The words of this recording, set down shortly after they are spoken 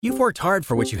You've worked hard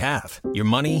for what you have. Your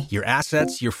money, your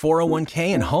assets, your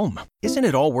 401k, and home. Isn't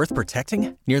it all worth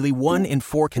protecting? Nearly 1 in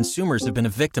 4 consumers have been a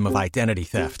victim of identity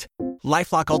theft.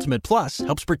 LifeLock Ultimate Plus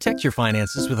helps protect your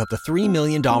finances with up to $3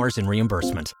 million in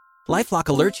reimbursement. LifeLock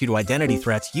alerts you to identity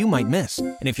threats you might miss.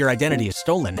 And if your identity is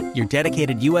stolen, your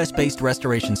dedicated U.S.-based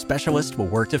restoration specialist will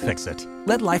work to fix it.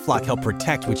 Let LifeLock help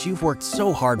protect what you've worked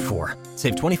so hard for.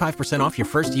 Save 25% off your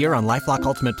first year on LifeLock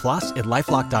Ultimate Plus at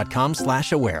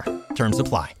LifeLock.com/aware. Terms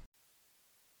apply.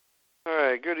 All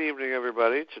right, good evening,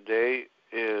 everybody. Today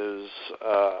is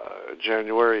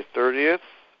January 30th,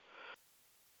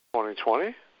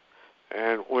 2020,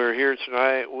 and we're here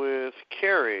tonight with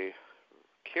Cary.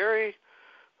 Cary,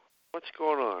 what's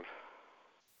going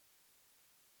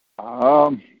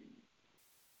on?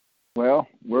 Well,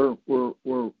 we're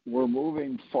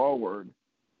moving forward.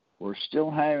 We're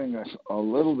still having a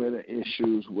little bit of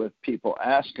issues with people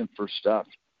asking for stuff,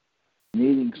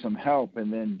 needing some help,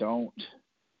 and then don't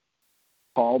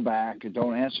call back, and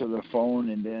don't answer the phone,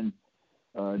 and then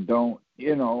don't,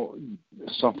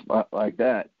 stuff like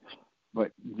that.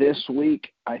 But this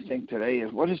week, I think today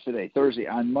is, what is today? Thursday.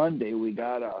 On Monday, we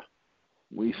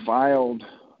filed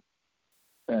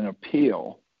an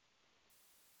appeal,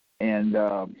 and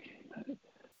what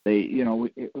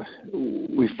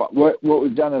we've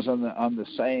done is on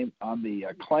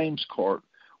the claims court,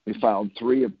 we filed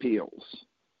 3 appeals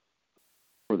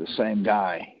for the same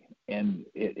guy, and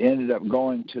it ended up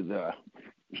going to the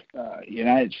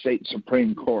United States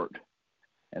Supreme Court,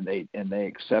 and they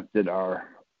accepted our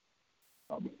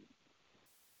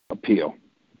appeal.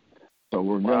 So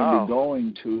we're going to be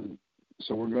going to.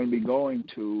 So we're going to be going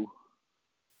to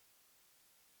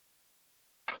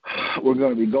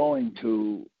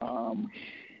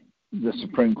the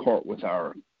Supreme Court with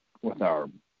our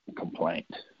complaint.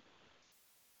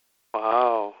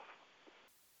 Wow.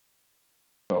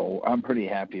 So I'm pretty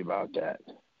happy about that.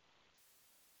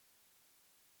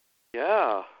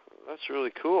 Yeah, that's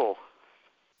really cool.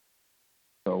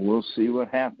 So we'll see what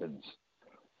happens,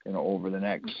 over the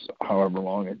next however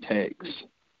long it takes.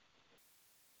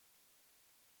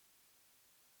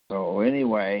 So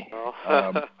anyway,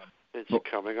 it's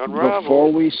coming unraveled.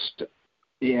 Before we,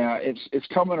 it's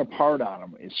coming apart on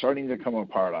them. It's starting to come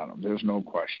apart on them. There's no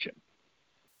question.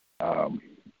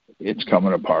 It's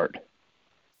coming apart.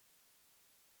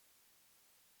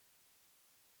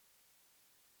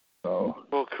 So.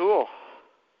 Well, cool.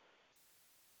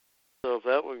 So if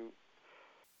that one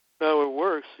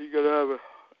works, you got to have a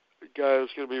guy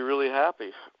who's going to be really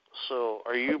happy. So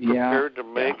are you prepared to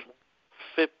make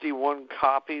 51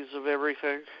 copies of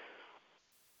everything?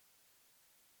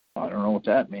 I don't know what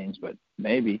that means, but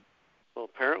maybe. Well,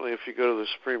 apparently, if you go to the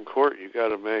Supreme Court, you got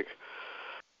to make.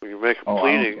 When you make a pleading,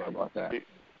 pleading, I don't care about that.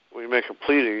 When you make a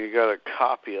pleading, you got to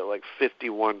copy it like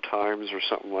 51 times or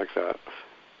something like that.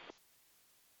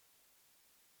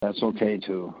 That's okay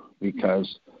too,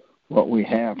 because what we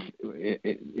have,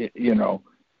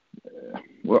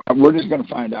 we're just going to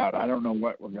find out. I don't know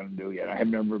what we're going to do yet. I have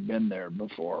never been there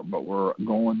before, but we're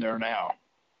going there now.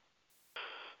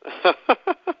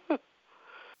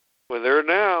 We're there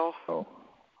now. So,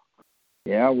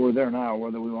 yeah, we're there now,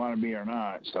 whether we want to be or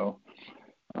not. So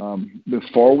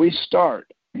before we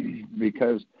start,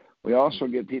 because we also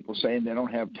get people saying they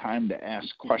don't have time to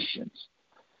ask questions,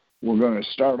 we're going to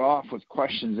start off with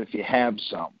questions if you have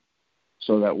some,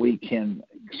 so we can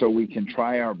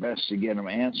try our best to get them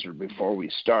answered before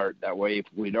we start. That way, if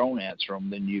we don't answer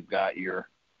them, then you've got your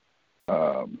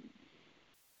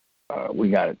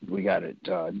we got it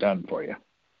done for you.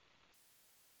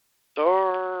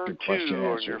 Star 2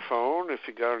 on your phone if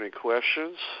you got any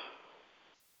questions.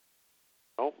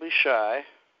 Don't be shy.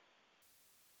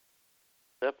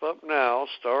 Step up now,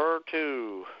 star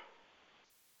 2.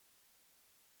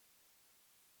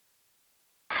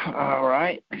 All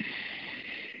right.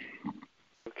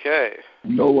 Okay.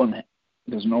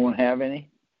 Does no one have any?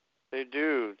 They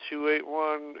do.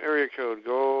 281 area code.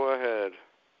 Go ahead.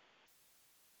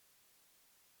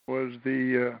 Was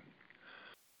the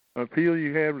appeal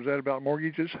you had, was that about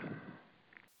mortgages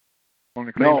on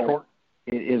the claims court?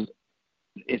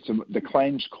 It's the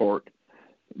claims court.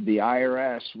 The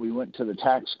IRS, we went to the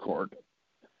tax court.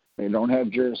 They don't have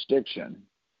jurisdiction.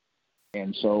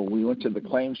 And so we went to the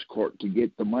claims court to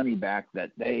get the money back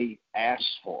that they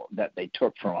asked for, that they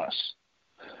took from us.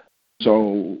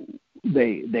 So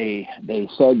they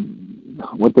said,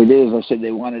 what they did is I said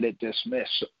they wanted it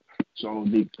dismissed. So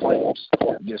the claims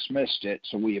court dismissed it,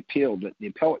 so we appealed it. The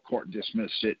appellate court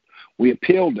dismissed it. We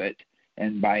appealed it,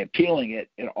 and by appealing it,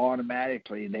 it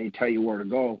automatically, they tell you where to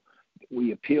go.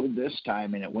 We appealed this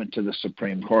time, and it went to the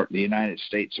Supreme Court, the United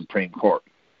States Supreme Court.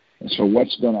 And so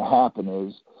what's going to happen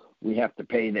is we have to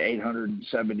pay the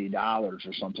 $870 or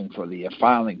something for the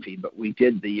filing fee. But we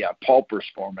did the pulpers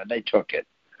form, and they took it.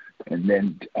 And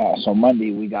then so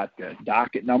Monday we got the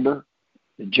docket number,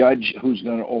 the judge who's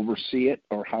going to oversee it,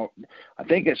 or how I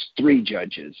think it's 3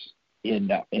 judges.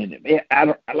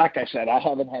 Like I said, I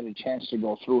haven't had a chance to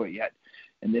go through it yet.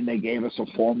 And then they gave us a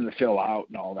form to fill out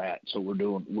and all that. So we're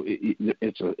doing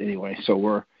anyway. So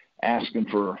we're asking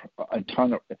for a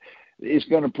ton of. It's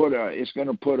going to put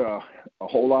a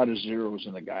whole lot of zeros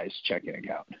in the guy's checking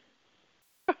account.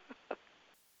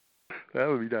 That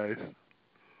would be nice.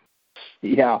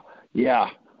 Yeah.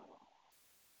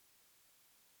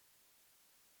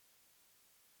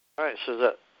 All right. So is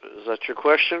that your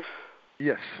question?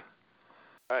 Yes.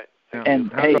 All right.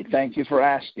 And hey, thank you for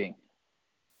asking.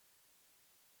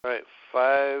 All right.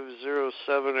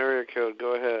 507 area code.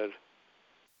 Go ahead.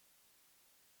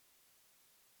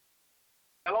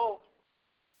 Hello.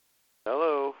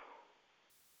 Hello.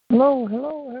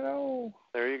 Hello.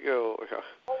 There you go.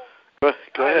 Go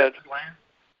ahead.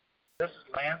 This is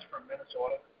Lance from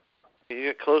Minnesota. Can you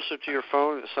get closer to your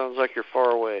phone? It sounds like you're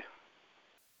far away.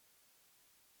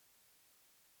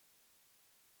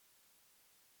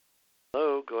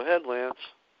 Hello. Go ahead, Lance.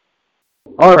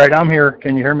 All right, I'm here.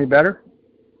 Can you hear me better?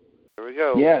 There we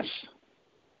go. Yes.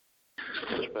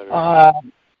 Much better.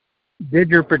 Did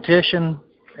your petition,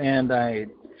 and I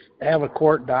have a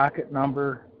court docket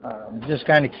number. I'm just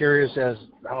kind of curious as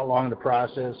how long the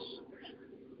process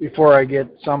before I get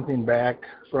something back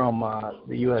from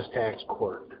the U.S. tax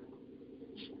court.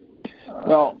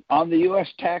 Well, on the U.S.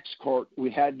 tax court,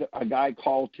 we had a guy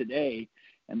call today,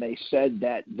 and they said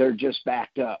that they're just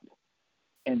backed up.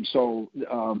 And so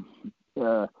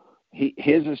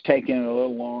his is taking a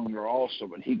little longer also,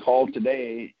 but he called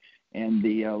today, and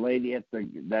the lady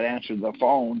that answered the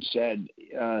phone said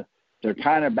they're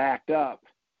kind of backed up,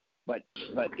 but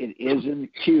it is in the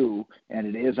queue, and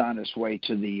it is on its way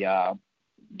to the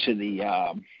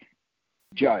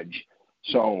judge.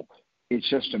 So it's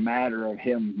just a matter of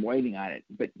him waiting on it.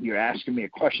 But you're asking me a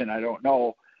question I don't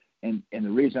know, and the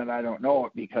reason I don't know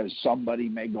it because somebody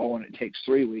may go and it takes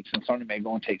 3 weeks, and somebody may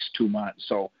go and it takes 2 months.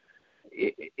 So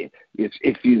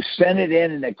if you send it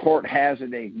in and the court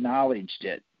hasn't acknowledged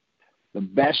it, the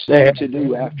best thing to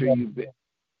do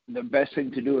the best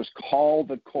thing to do is call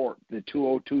the court, the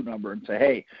 202 number, and say,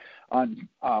 hey,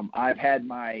 I've had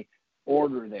my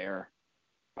order there.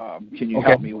 Can you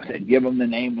help me with it? Give them the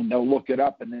name, and they'll look it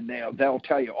up, and then they'll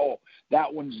tell you, oh,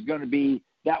 that one's going to be,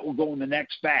 that will go in the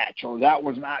next batch, or that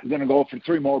one's not going to go for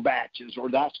 3 more batches, or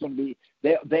that's going to be.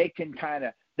 They can kind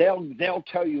of they'll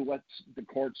tell you what the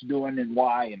court's doing and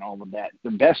why and all of that. The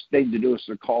best thing to do is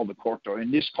to call the court, though.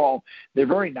 And this call, they're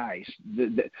very nice.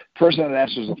 The person that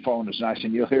answers the phone is nice,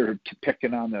 and you'll hear her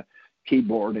picking on the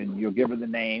keyboard, and you'll give her the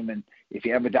name, and if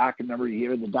you have a docket number, you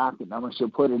give her the docket number. She'll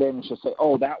put it in, and she'll say,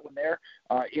 "Oh, that one there,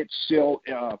 it's still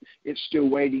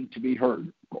waiting to be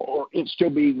heard, or it's still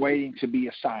being waiting to be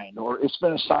assigned, or it's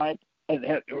been assigned." And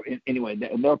anyway,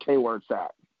 and they'll tell you where it's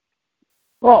at.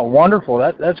 Oh, wonderful!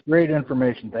 That's great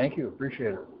information. Thank you.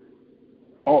 Appreciate it.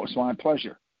 Oh, it's my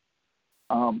pleasure.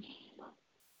 And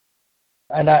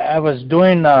I was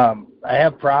doing. I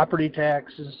have property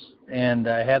taxes, and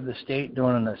I have the state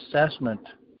doing an assessment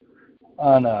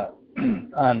on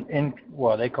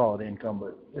they call it income,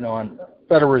 but on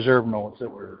Federal Reserve notes that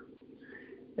were.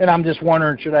 And I'm just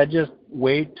wondering, should I just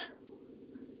wait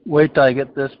till I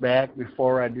get this back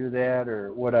before I do that,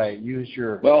 or would I use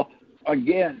your? Well,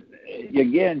 again,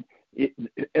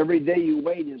 every day you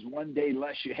wait is one day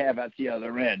less you have at the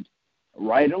other end.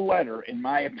 Write a letter, in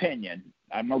my opinion.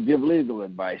 I don't give legal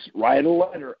advice. Write a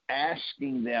letter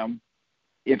asking them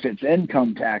if it's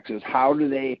income taxes. How do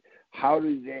they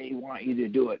want you to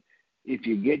do it? If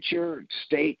you get your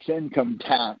state's income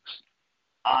tax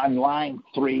on line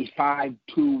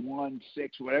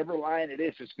 35216, whatever line it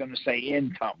is, it's going to say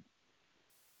income.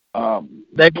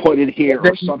 They put it here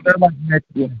or something.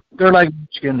 They're like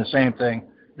Michigan, the same thing.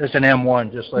 It's an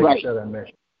M1, just like you said in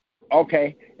Michigan.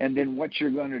 Okay, and then what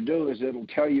you're going to do is it'll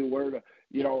tell you where to,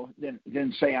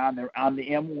 then say on the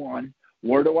M1,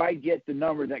 where do I get the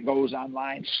number that goes on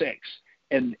line 6?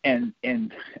 And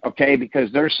okay,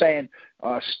 because they're saying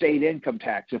state income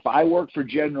tax. If I work for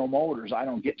General Motors, I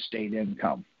don't get state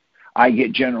income. I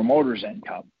get General Motors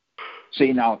income.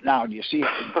 See, now do you see?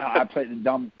 I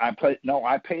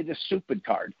pay the stupid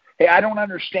card. Hey, I don't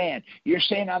understand. You're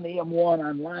saying on the M1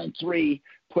 on line 3,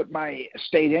 put my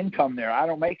state income there. I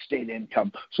don't make state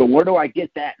income. So where do I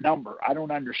get that number? I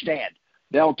don't understand.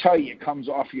 They'll tell you it comes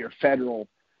off your federal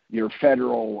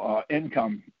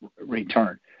income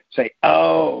return. Say,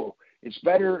 oh, it's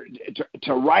better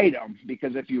to write them,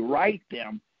 because if you write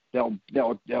them,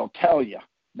 they'll tell you.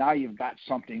 Now you've got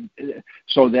something,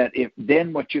 so that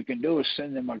then what you can do is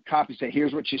send them a copy. Say,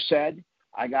 here's what you said.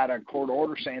 I got a court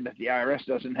order saying that the IRS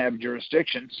doesn't have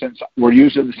jurisdiction since we're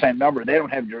using the same number. They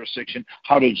don't have jurisdiction.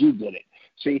 How did you get it?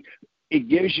 See, it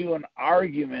gives you an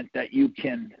argument that you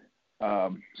can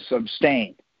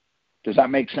sustain. Does that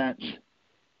make sense?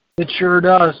 It sure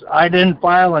does. I haven't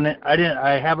filed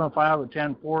a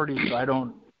 1040, so I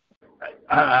don't.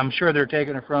 I'm sure they're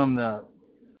taking it from the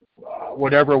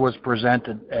whatever was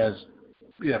presented as,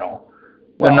 the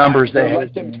numbers they had.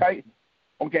 Let them tell you.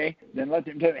 Okay, then let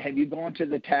them tell you. Have you gone to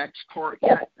the tax court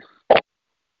yet?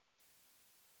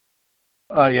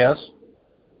 Yes.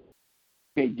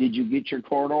 Okay, did you get your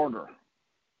court order?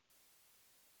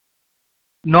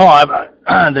 No,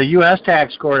 the U.S.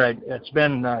 tax court. It's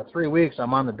been 3 weeks.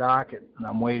 I'm on the docket, and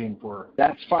I'm waiting for.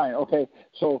 That's fine. Okay,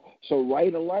 so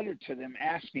write a letter to them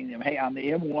asking them, hey, on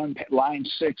the M1 line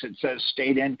 6 it says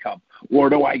state income. Where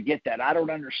do I get that? I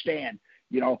don't understand.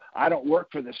 I don't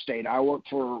work for the state. I work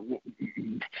for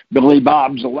Billy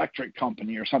Bob's electric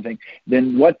company or something.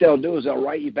 Then what they'll do is they'll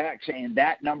write you back saying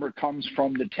that number comes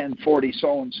from the 1040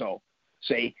 so-and-so.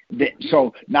 See,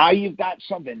 so now you've got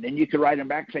something. Then you could write them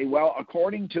back and say, well,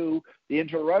 according to the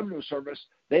Internal Revenue Service,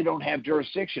 they don't have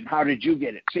jurisdiction. How did you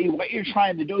get it? See, what you're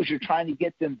trying to do is you're trying to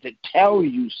get them to tell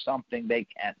you something they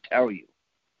can't tell you.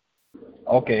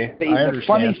 Okay, See, the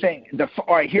funny thing,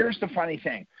 all right, here's the funny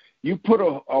thing. You put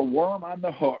a worm on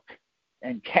the hook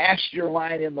and cast your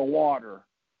line in the water.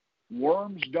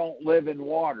 Worms don't live in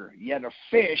water, yet a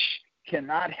fish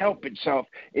cannot help itself.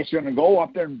 It's going to go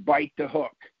up there and bite the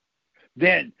hook.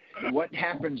 Then what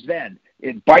happens then?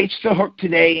 It bites the hook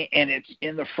today, and it's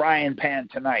in the frying pan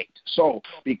tonight. So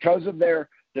because of their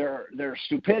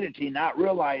stupidity, not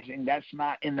realizing that's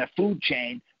not in the food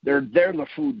chain, they're the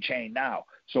food chain now.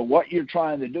 So what you're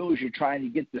trying to do is you're trying to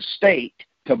get the state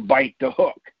to bite the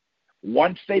hook.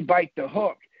 Once they bite the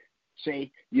hook, see,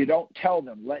 you don't tell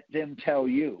them. Let them tell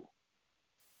you.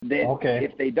 Then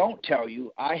if they don't tell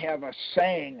you, I have a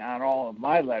saying on all of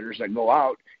my letters that go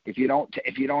out. If you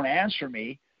don't answer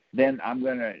me, then I'm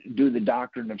going to do the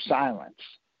doctrine of silence.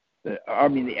 The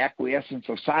acquiescence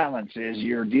of silence is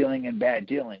you're dealing in bad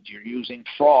dealings. You're using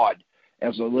fraud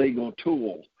as a legal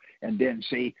tool. And then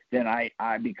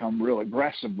I become real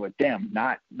aggressive with them,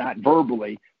 not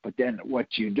verbally, but then what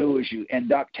you do is you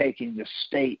end up taking the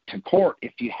state to court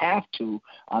if you have to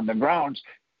on the grounds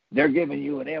they're giving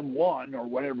you an M1 or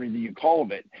whatever you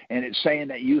called it, and it's saying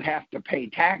that you have to pay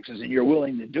taxes and you're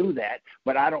willing to do that,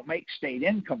 but I don't make state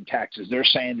income taxes. They're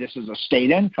saying this is a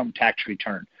state income tax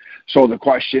return. So the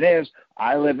question is,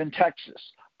 I live in Texas.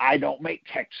 I don't make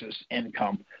Texas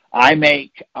income. I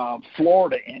make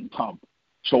Florida income.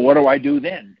 So what do I do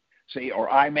then? See, or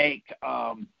I make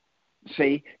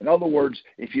in other words,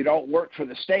 if you don't work for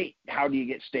the state, how do you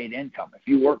get state income? If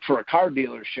you work for a car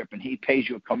dealership and he pays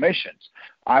you commissions,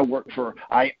 I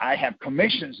have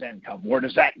commissions income. Where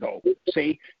does that go?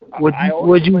 See, would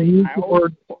you use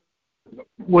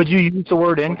the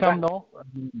word income though?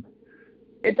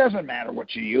 It doesn't matter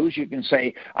what you use. You can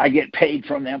say I get paid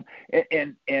from them,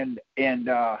 and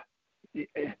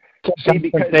see,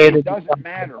 because it doesn't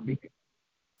matter.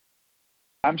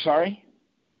 I'm sorry.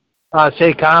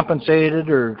 Say compensated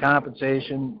or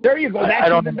compensation. There you go. That's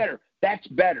even better. That's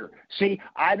better. See,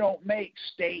 I don't make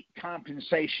state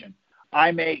compensation.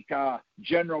 I make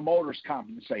General Motors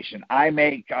compensation. I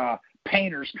make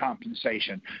painters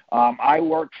compensation. I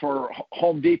work for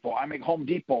Home Depot. I make Home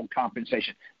Depot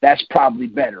compensation. That's probably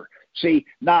better. See,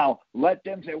 now let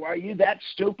them say, well, are you that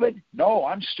stupid? No,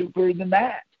 I'm stupider than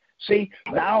that. See,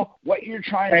 now what you're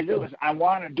trying to do is I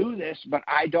want to do this, but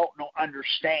I don't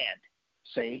understand.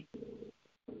 See?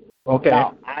 Okay.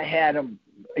 Now, I had them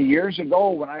years ago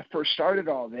when I first started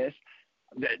all this.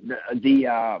 We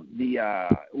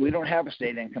don't have a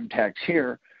state income tax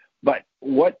here, but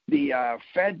what the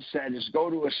Fed said is go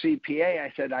to a CPA.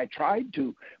 I said I tried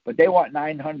to, but they want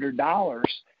 $900,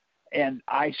 and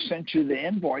I sent you the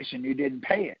invoice and you didn't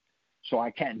pay it, so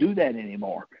I can't do that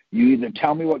anymore. You either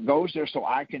tell me what goes there so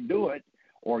I can do it,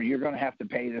 or you're going to have to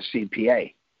pay the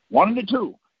CPA. One of the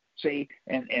two. See,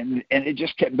 and it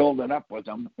just kept building up with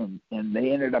them, and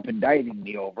they ended up indicting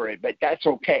me over it. But that's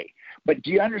okay. But do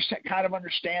you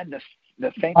understand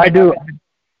the thing? I do.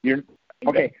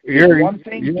 One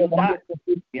thing. Do not.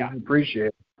 Yeah. Appreciate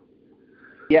it.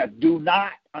 Yeah. Do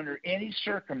not, under any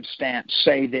circumstance,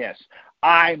 say this.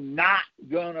 I'm not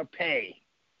gonna pay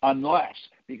unless,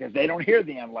 because they don't hear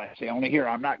the unless. They only hear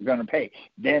I'm not gonna pay.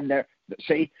 Then the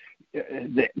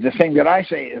thing that I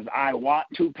say is I want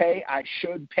to pay, I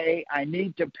should pay, I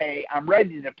need to pay, I'm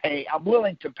ready to pay, I'm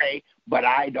willing to pay, but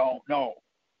I don't know.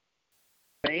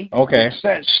 See? Okay. It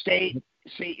says state.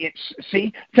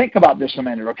 See. Think about this a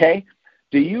minute, okay?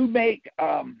 Do you make?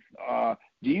 Let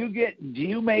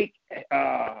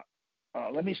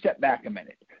me step back a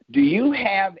minute. Do you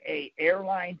have a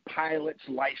airline pilot's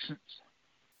license?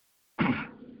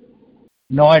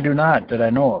 No, I do not, that I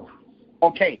know of.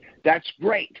 Okay, that's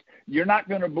great. You're not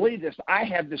going to believe this. I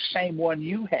have the same one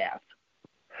you have.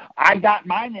 I got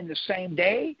mine in the same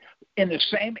day, in the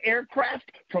same aircraft,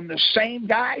 from the same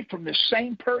guy, from the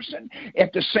same person,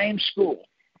 at the same school.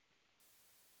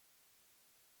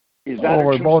 Is that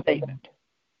a true statement?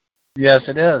 Yes,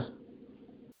 it is.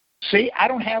 See, I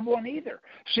don't have one either.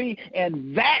 See,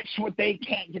 and that's what they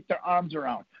can't get their arms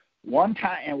around. One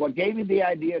time, and what gave me the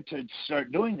idea to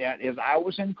start doing that is I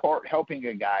was in court helping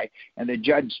a guy, and the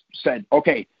judge said,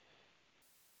 okay,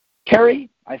 Cary,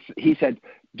 he said,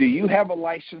 do you have a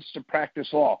license to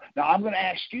practice law? Now, I'm going to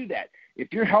ask you that.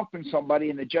 If you're helping somebody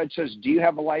and the judge says, do you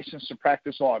have a license to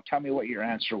practice law? Tell me what your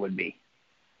answer would be.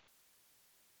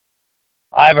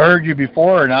 I've heard you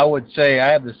before, and I would say I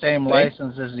have the same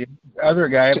license as the other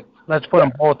guy. Let's put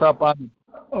them both up on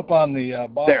the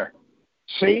bar. There.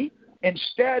 See?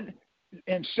 Instead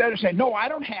of saying, no, I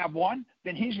don't have one,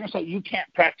 then he's going to say, you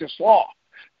can't practice law.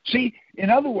 See,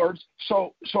 in other words,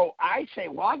 so I say,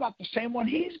 well, I got the same one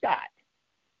he's got.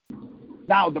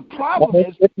 Now, the problem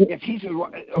is,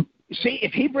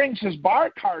 if he brings his bar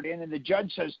card in and the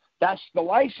judge says, that's the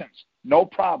license, no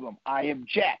problem, I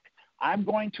object. I'm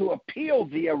going to appeal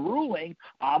via ruling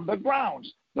on the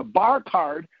grounds. The bar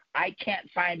card, I can't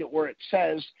find it where it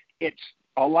says it's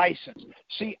a license.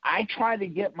 See, I try to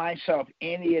get myself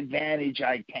any advantage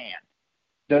I can.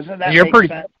 Doesn't that make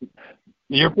sense?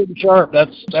 You're pretty sharp.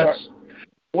 That's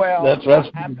well.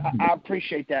 I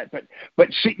appreciate that, but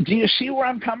see, do you see where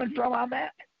I'm coming from on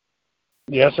that?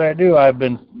 Yes, I do. I've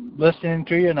been listening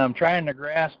to you, and I'm trying to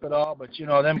grasp it all. But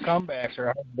them comebacks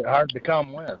are hard to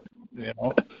come with.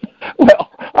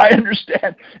 Well, I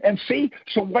understand. And see,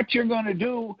 so what you're going to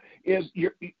do is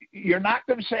you're not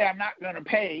going to say I'm not going to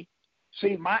pay.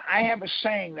 See, I have a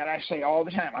saying that I say all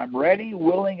the time. I'm ready,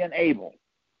 willing, and able,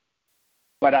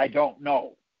 but I don't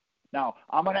know. Now,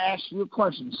 I'm going to ask you a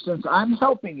question. Since I'm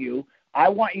helping you, I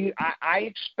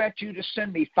expect you to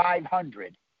send me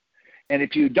 $500. And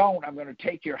if you don't, I'm going to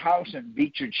take your house and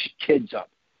beat your kids up.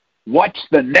 What's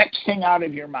the next thing out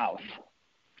of your mouth?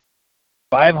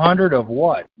 500 of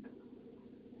what?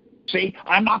 See,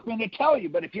 I'm not going to tell you,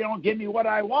 but if you don't give me what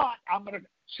I want, I'm going to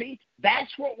see.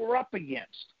 That's what we're up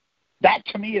against. That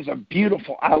to me is I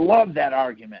love that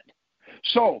argument.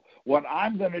 So what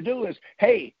I'm going to do is,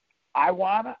 hey, I'm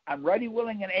ready,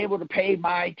 willing, and able to pay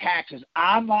my taxes.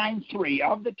 On line 3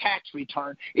 of the tax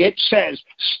return, it says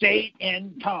state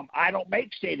income. I don't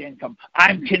make state income.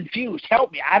 I'm confused.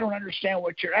 Help me. I don't understand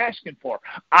what you're asking for.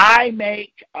 I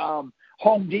make Home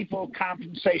Depot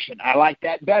compensation. I like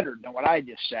that better than what I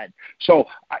just said. So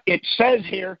it says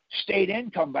here state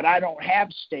income, but I don't have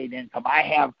state income. I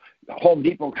have Home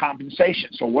Depot compensation.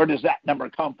 So where does that number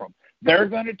come from? They're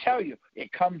going to tell you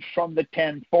it comes from the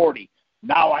 1040.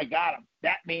 Now I got them.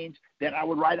 That means then I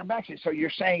would write them back. So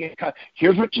you're saying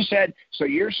here's what you said. So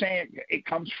you're saying it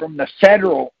comes from the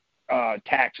federal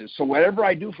taxes. So whatever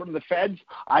I do for the feds,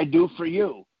 I do for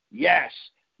you. Yes.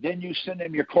 Then you send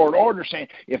them your court order saying,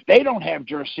 if they don't have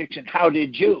jurisdiction, how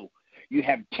did you? You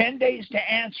have 10 days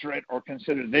to answer it or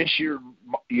consider this your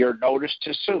notice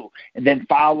to sue, and then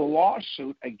file a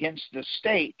lawsuit against the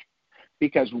state.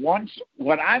 Because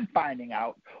what I'm finding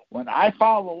out, when I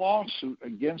file a lawsuit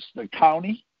against the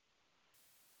county,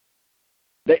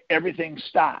 everything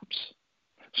stops.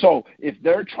 So if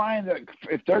they're trying to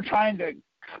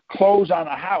close on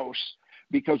a house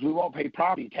because we won't pay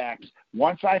property tax,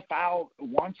 once I file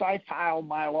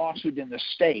my lawsuit in the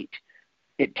state,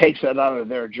 it takes it out of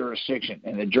their jurisdiction,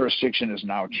 and the jurisdiction is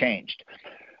now changed.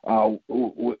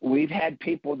 We've had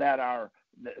people that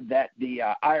the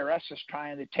IRS is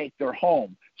trying to take their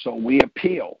home, so we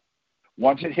appeal.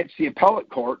 Once it hits the appellate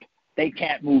court, they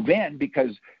can't move in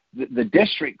because the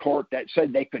district court that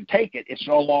said they could take it, it's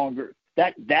no longer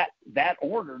that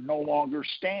order no longer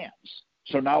stands.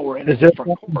 So now we're in a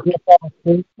different court.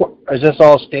 Is this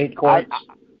all state courts?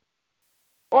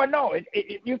 No,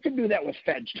 you can do that with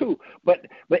feds too. But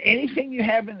anything you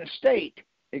have in the state,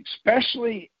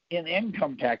 especially in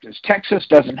income taxes, Texas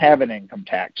doesn't have an income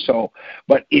tax. So,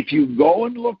 but if you go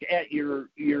and look at your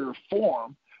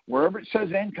form, wherever it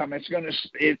says income, it's going to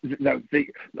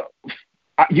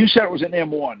you said it was an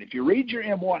M1. If you read your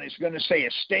M1, it's going to say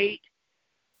a state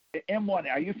M1.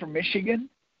 Are you from Michigan?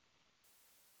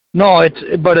 No, it's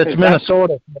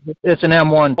Minnesota. It's an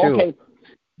M1 too. Okay.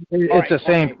 It's the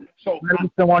same. So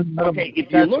okay,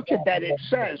 if you look at that, it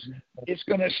says it's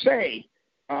going to say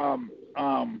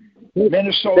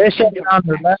Minnesota. They said it on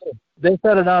their letter. They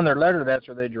said it on their letter. That's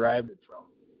where they derived it from.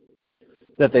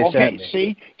 That they sent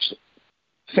me.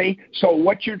 See. So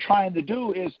what you're trying to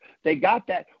do is they got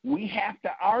that. We have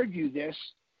to argue this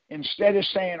instead of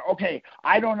saying, okay,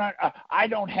 I don't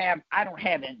have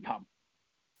income.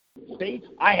 See,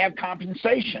 I have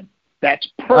compensation. That's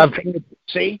perfect.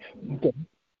 See.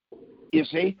 You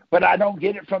see, but I don't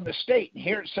get it from the state.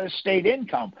 Here it says state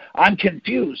income. I'm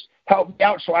confused. Help me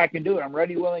out so I can do it. I'm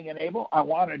ready, willing, and able. I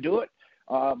want to do it.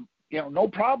 No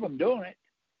problem doing it.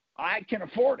 I can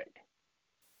afford it.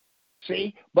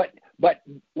 See, but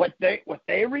what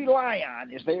they rely on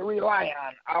is they rely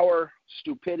on our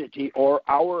stupidity or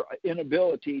our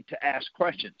inability to ask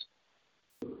questions.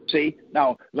 See,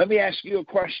 now let me ask you a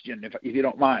question, if you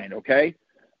don't mind. Okay,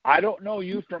 I don't know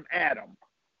you from Adam,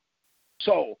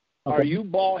 so. Okay. Are you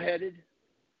bald-headed?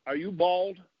 Are you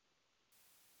bald?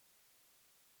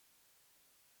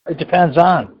 It depends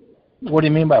on. What do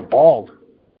you mean by bald?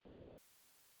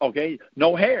 Okay,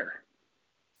 no hair.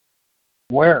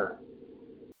 Where?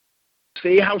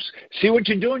 See what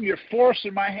you're doing? You're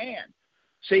forcing my hand.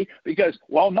 See, because,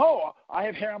 no, I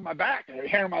have hair on my back, I have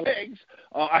hair on my legs,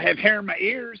 I have hair in my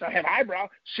ears, I have eyebrows.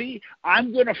 See,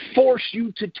 I'm going to force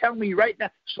you to tell me right now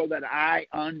so that I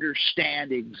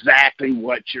understand exactly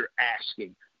what you're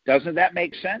asking. Doesn't that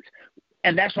make sense?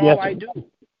 And that's all I do.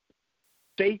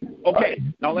 See? Okay,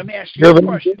 now let me ask you a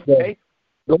question, okay?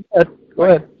 Go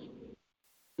ahead.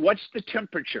 What's the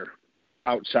temperature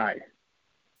outside?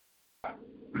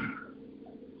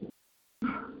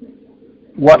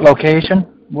 What location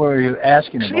were you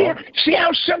asking about? See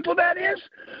how simple that is?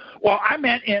 Well, I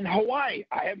meant in Hawaii.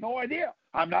 I have no idea.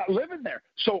 I'm not living there.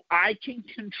 So I can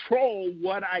control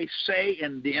what I say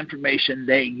and the information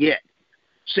they get.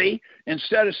 See?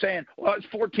 Instead of saying, well, it's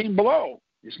 14 below.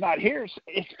 It's not here.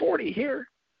 It's 40 here.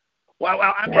 Well,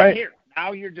 I'm in here.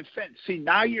 Now you're defend. See,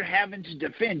 now you're having to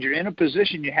defend. You're in a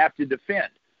position you have to defend.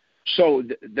 So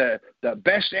the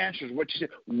best answer is what you said.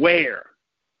 Where?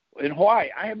 In Hawaii,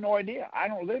 I have no idea. I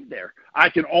don't live there. I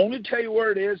can only tell you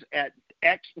where it is at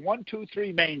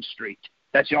X123 Main Street.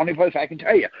 That's the only place I can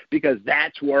tell you because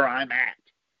that's where I'm at.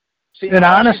 See, and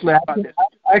honestly,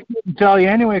 I couldn't tell you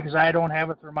anyway because I don't have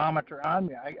a thermometer on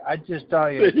me. I just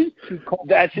tell you it's too cold.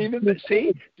 That's even.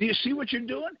 See, do you see what you're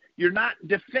doing? You're not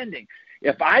defending.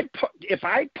 If I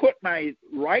put my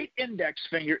right index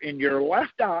finger in your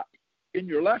left eye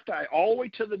all the way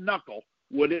to the knuckle,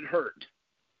 would it hurt?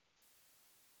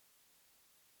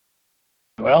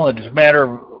 Well, it doesn't matter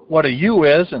what a you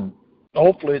is, and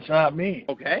hopefully it's not me.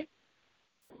 Okay.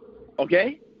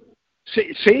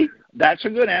 See, that's a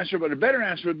good answer, but a better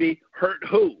answer would be hurt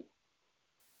who?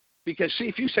 Because, see,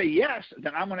 if you say yes,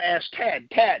 then I'm going to ask Tad,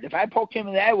 if I poke him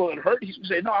in the eye, will it hurt? He's going to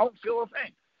say, no, I won't feel a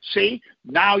thing. See,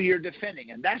 now you're defending,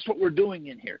 and that's what we're doing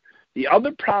in here. The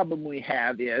other problem we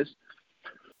have is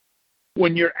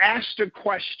when you're asked a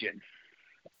question,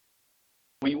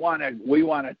 we want to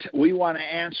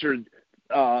answer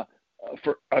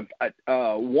for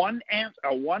a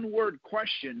one-word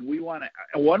question. We want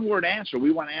a one-word answer.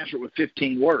 We want to answer it with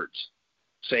 15 words.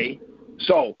 See,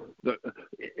 so they'll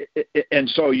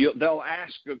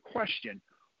ask a question.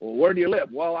 Well, where do you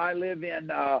live? Well, I live in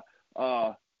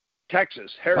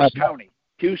Texas, Harris County,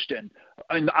 Houston,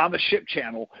 on the Ship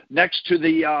Channel, next to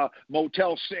the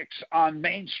Motel 6 on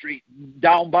Main Street,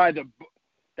 down by the.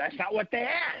 That's not what they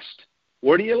asked.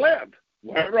 Where do you live?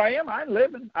 Wherever I am, I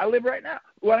live right now.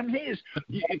 What I'm saying is,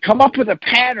 you come up with a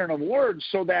pattern of words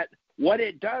so that what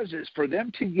it does is for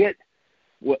them to get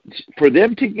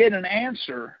an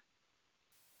answer.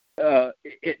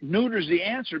 It neuters the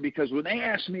answer because when they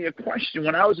asked me a question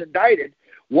when I was indicted,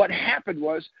 what happened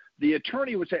was the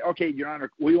attorney would say, "Okay, Your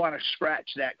Honor, we want to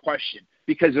scratch that question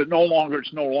because it's no longer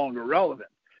relevant."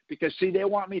 Because see, they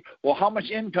want me. Well, how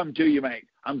much income do you make?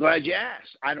 I'm glad you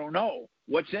asked. I don't know.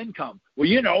 What's income? Well,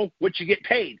 you know what you get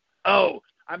paid. Oh,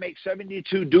 I make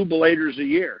 72 dublators a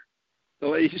year.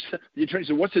 The attorney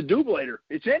said, "What's a dublator?"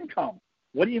 It's income.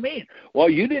 What do you mean? Well,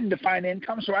 you didn't define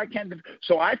income, so I can't.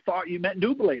 So I thought you meant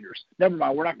dublators. Never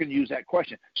mind. We're not going to use that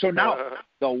question. So now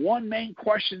the one main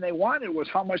question they wanted was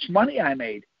how much money I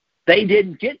made. They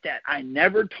didn't get that. I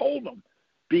never told them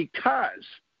because,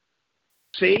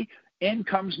 see,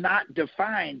 income's not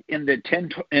defined in the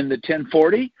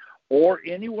 1040 or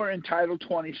anywhere in Title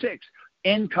 26.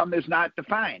 Income is not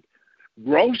defined.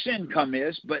 Gross income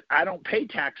is, but I don't pay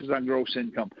taxes on gross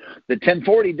income. The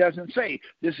 1040 doesn't say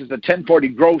this is a 1040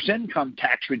 gross income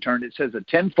tax return. It says a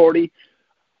 1040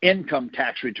 income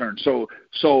tax return. So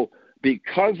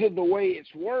because of the way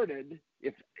it's worded,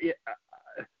 if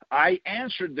I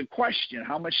answered the question,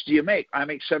 how much do you make? I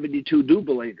make 72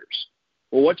 dublators.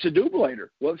 Well, what's a dublator?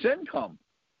 Well, it's income.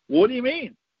 What do you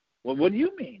mean? Well, what do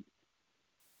you mean?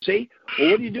 See?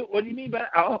 Well, what do you do? What do you mean by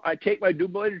I take my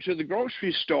dublator to the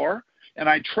grocery store and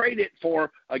I trade it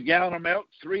for a gallon of milk,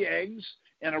 3 eggs,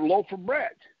 and a loaf of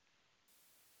bread.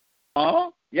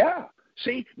 Yeah.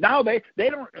 See, now they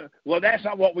don't, well, that's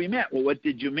not what we meant. Well, what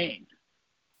did you mean?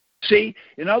 See,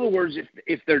 in other words,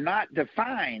 if they're not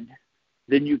defined,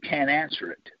 then you can't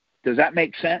answer it. Does that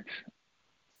make sense?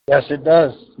 Yes, it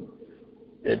does.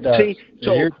 It does. See,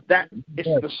 so that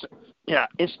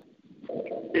it's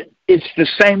it's the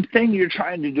same thing you're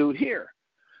trying to do here.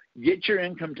 Get your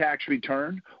income tax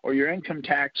return or your income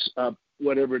tax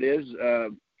whatever it is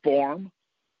form.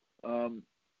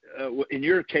 In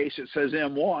your case, it says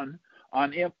M1. On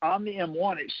the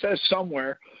M1, it says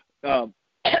somewhere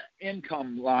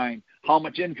income line. How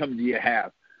much income do you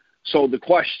have? So the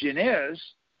question is,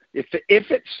 if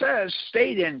it says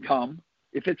state income,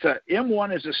 if it's a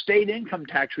M1 is a state income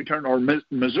tax return or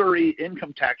Missouri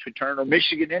income tax return or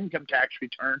Michigan income tax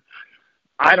return,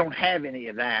 I don't have any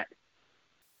of that.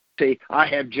 See, I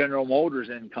have General Motors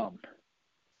income.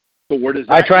 So where does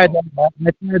that I tried go?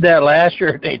 that last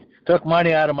year. They took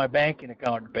money out of my banking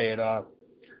account to pay it off.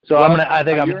 So well,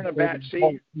 you're in a bad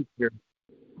seat.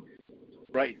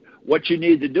 Right. What you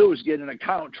need to do is get an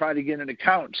account. Try to get an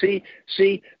account. See.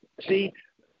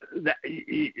 That,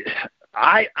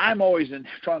 I'm always in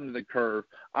front of the curve.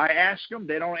 I ask them,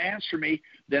 they don't answer me,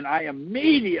 then I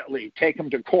immediately take them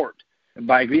to court. And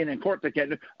by being in court, they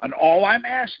can't. And all I'm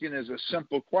asking is a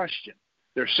simple question.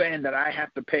 They're saying that I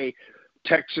have to pay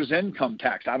Texas income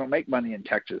tax. I don't make money in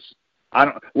Texas. I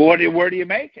don't. Well, where do you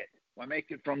make it? I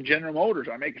make it from General Motors.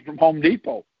 I make it from Home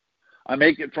Depot. I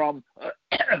make it from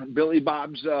Billy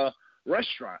Bob's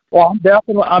restaurant. Well,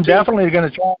 I'm definitely going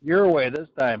to try it your way this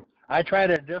time. I tried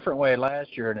it a different way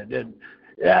last year, and it didn't.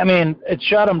 I mean, it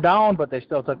shut them down, but they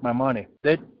still took my money.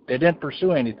 They didn't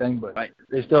pursue anything, but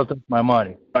they still took my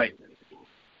money. Right.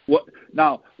 What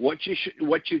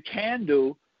you can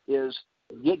do is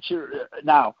get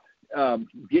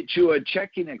you a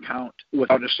checking account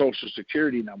without a Social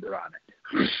Security number on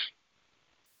it.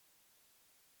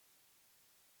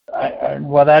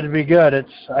 Well, that'd be good.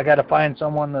 I got to find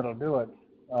someone that'll do it.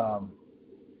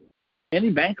 Any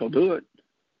bank will do it.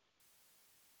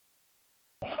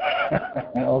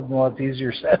 Well, it's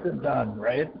easier said than done,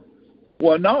 right?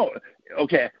 Well, no.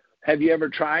 Okay. Have you ever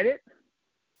tried it?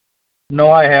 No,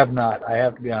 I have not. I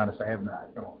have to be honest. I have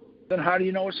not. No. Then how do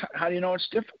you know it's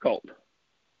difficult?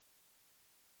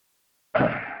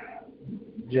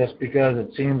 Just because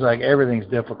it seems like everything's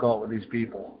difficult with these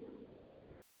people.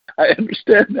 I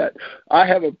understand that. I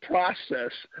have a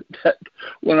process that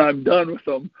when I'm done with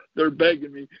them, they're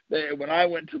begging me. When I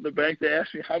went to the bank, they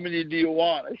asked me, how many do you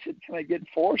want? I said, can I get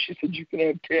 4? She said, you can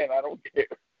have 10. I don't care.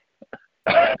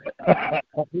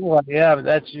 Well, yeah, but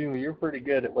that's you. You're pretty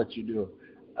good at what you do.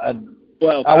 I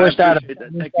wish I'd have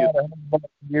heard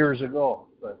years ago,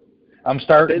 but I'm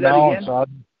starting now. So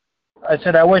I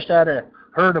said I wish I'd have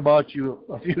heard about you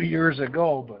a few years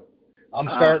ago, but I'm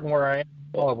starting where I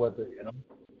am with it, you know.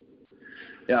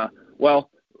 Yeah. Well,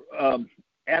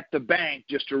 at the bank,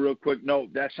 just a real quick note,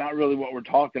 that's not really what we're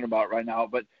talking about right now,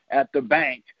 but at the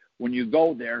bank, when you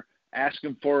go there, ask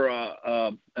them for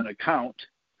an account.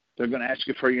 They're going to ask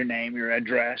you for your name, your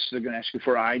address. They're going to ask you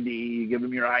for ID. You give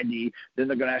them your ID. Then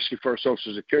they're going to ask you for a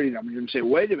Social Security number. You're going to say,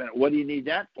 wait a minute, what do you need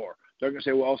that for? They're going to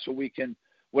say, well, so we can,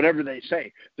 whatever they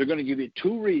say. They're going to give you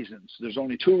 2 reasons. There's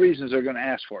only 2 reasons they're going to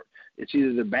ask for it. It's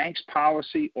either the bank's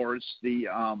policy or it's the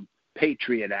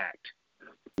Patriot Act.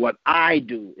 What I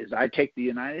do is I take the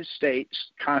United States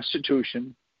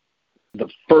Constitution, the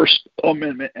First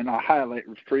Amendment, and I highlight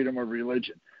freedom of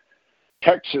religion.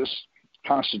 Texas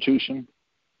Constitution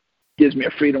gives me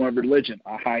a freedom of religion.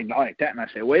 I highlight that, and I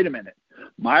say, wait a minute.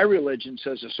 My religion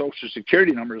says the Social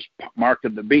Security number is mark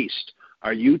of the beast.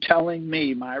 Are you telling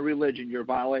me my religion you're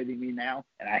violating me now?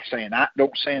 And I say,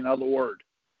 don't say another word.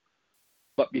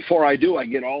 But before I do, I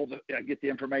get the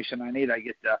information I need. I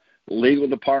get the legal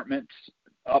departments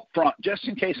up front, just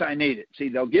in case I need it. See,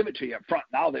 they'll give it to you up front.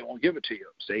 Now they won't give it to you,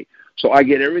 see. So I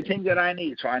get everything that I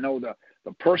need. So I know the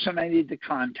person I need to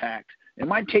contact. It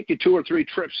might take you 2 or 3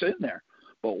 trips in there.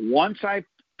 But once I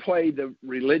play the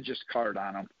religious card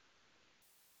on them,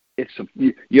 it's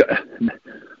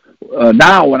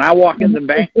now when I walk in the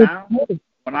bank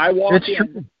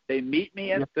they meet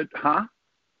me at the,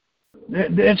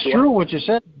 It's true what you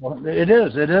said.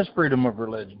 It is freedom of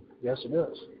religion. Yes, it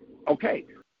is. Okay.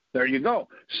 There you go.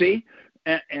 See?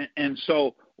 And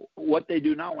so what they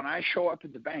do now, when I show up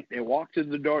at the bank, they walk to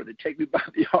the door, they take me by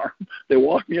the arm, they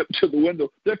walk me up to the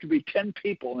window. There could be 10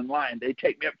 people in line. They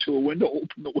take me up to a window,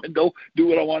 open the window, do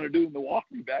what I want to do, and then walk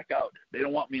me back out. They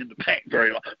don't want me in the bank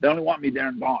very long. They only want me there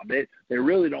and gone. They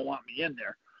really don't want me in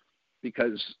there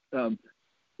because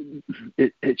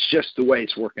it's just the way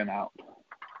it's working out.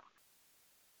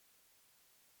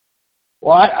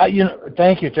 Well, I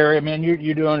thank you, Terry. I mean,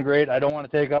 you're doing great. I don't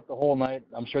want to take up the whole night.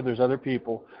 I'm sure there's other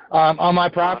people. On my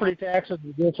property taxes,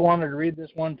 I just wanted to read this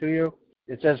one to you.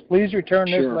 It says, please return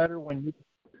this letter when you.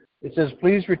 It says,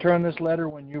 please return this letter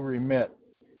when you remit,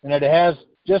 and it has,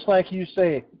 just like you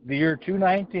say, the year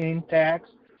 2019 tax,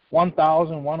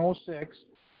 1,106,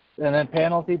 and then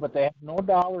penalty, but they have no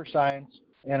dollar signs,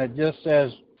 and it just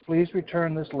says, please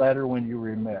return this letter when you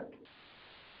remit.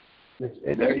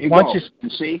 There you go. You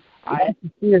see, I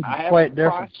have a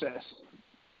process.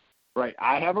 Right.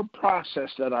 I have a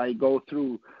process that I go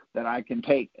through that I can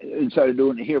take instead of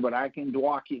doing it here, but I can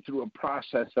walk you through a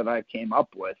process that I came up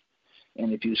with.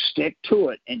 And if you stick to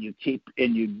it and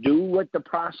you do what the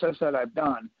process that I've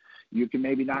done, you can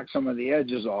maybe knock some of the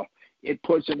edges off. It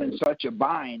puts them in such a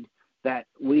bind that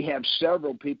we have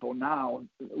several people now.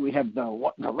 We have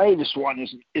the latest one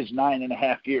is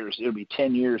 9.5 years. It'll be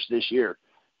 10 years this year.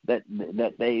 That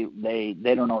they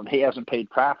don't know. He hasn't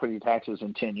paid property taxes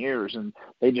in 10 years, and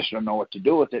they just don't know what to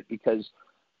do with it because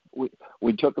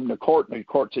we took them to court, and the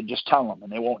court said just tell them,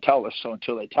 and they won't tell us. So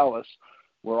until they tell us,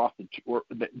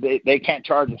 they can't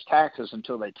charge us taxes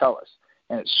until they tell us,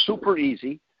 and it's super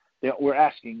easy. We're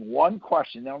asking one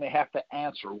question. They only have to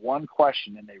answer one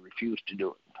question, and they refuse to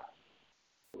do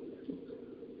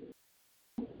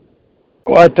it.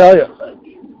 Well, I tell you,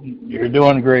 you're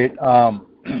doing great.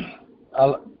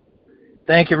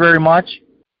 Thank you very much.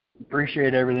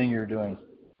 Appreciate everything you're doing.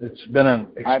 It's been an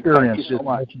experience. Thank you so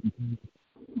much.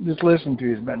 Just listening to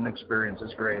you has been an experience.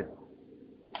 It's great.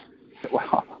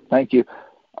 Well, thank you.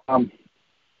 I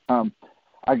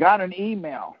got an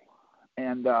email,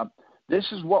 and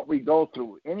this is what we go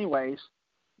through. Anyways,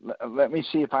 let me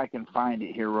see if I can find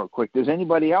it here real quick. Does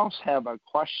anybody else have a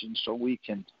question so we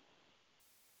can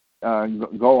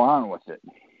go on with it?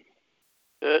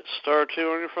 It's *2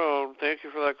 on your phone. Thank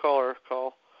you for that call.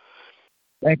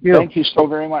 Thank you. Thank you so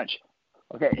very much.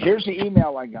 Okay, here's the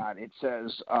email I got. It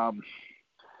says,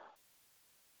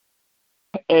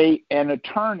 an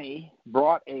attorney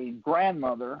brought a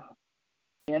grandmother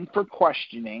in for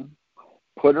questioning,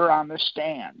 put her on the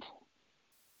stand.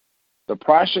 The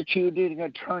prosecuting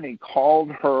attorney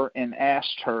called her and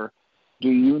asked her, do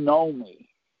you know me?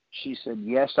 She said,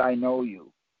 yes, I know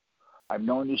you. I've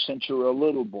known you since you were a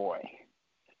little boy.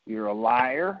 You're a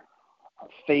liar, a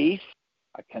thief,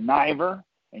 a conniver,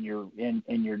 and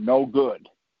you're no good.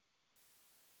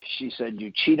 She said,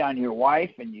 you cheat on your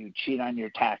wife and you cheat on your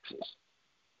taxes.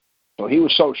 So he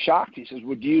was so shocked. He says,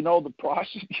 well, do you know the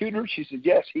prosecutor? She said,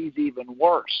 yes, he's even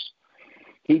worse.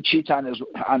 He cheats on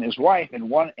his wife, and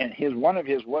one of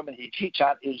his women he cheats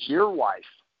on is your wife.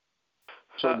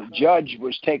 So the judge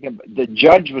was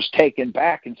taken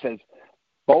back and says,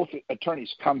 both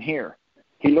attorneys, come here.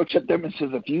 He looks at them and says,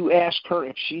 if you ask her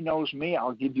if she knows me,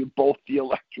 I'll give you both the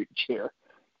electric chair.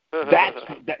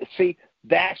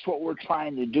 That's what we're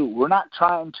trying to do. We're not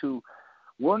trying to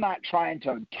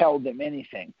tell them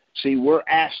anything. See, we're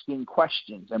asking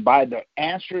questions, and by the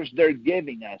answers they're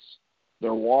giving us,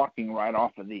 they're walking right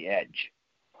off of the edge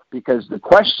because the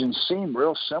questions seem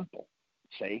real simple,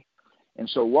 see? And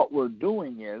so what we're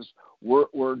doing is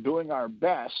we're doing our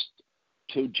best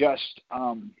to just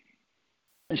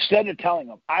instead of telling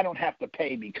them, I don't have to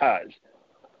pay because,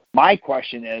 my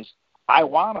question is, I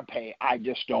want to pay, I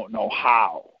just don't know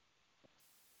how.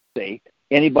 See,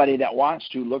 anybody that wants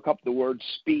to, look up the word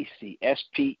specie,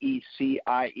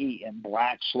 S-P-E-C-I-E, in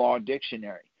Black's Law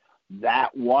Dictionary.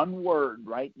 That one word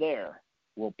right there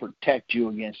will protect you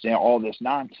against all this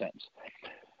nonsense.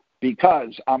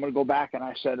 Because I'm going to go back, and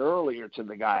I said earlier to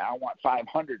the guy, I want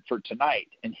 $500 for tonight,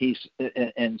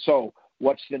 and so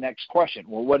what's the next question?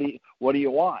 Well, what do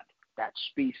you want? That's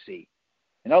specie.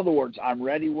 In other words, I'm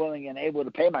ready, willing, and able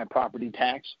to pay my property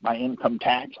tax, my income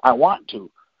tax. I want to.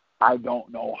 I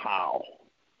don't know how.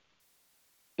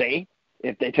 See?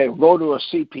 If they go to a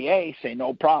CPA, say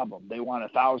no problem. They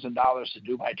want $1,000 to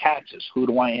do my taxes. Who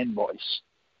do I invoice?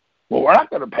 Well, we're not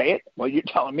going to pay it. Well, you're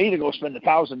telling me to go spend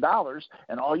 $1,000,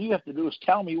 and all you have to do is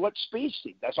tell me what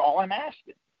specie. That's all I'm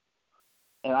asking.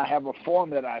 And I have a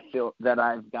form that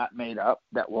I've got made up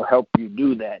that will help you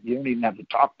do that. You don't even have to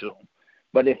talk to them.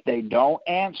 But if they don't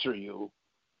answer you,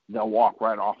 they'll walk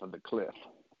right off of the cliff.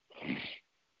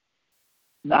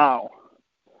 Now,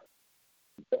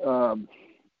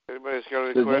 Anybody's got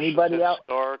any does questions? Anybody else?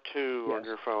 Star 2 on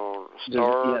your phone.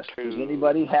 Star 2. Does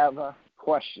anybody have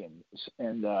questions?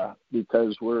 And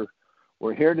because we're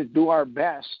here to do our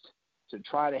best to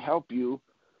try to help you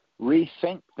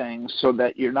rethink things so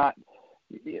that you're not.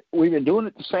 We've been doing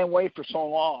it the same way for so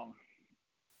long.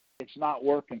 It's not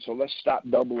working, so let's stop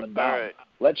doubling down. All right.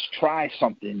 Let's try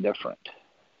something different.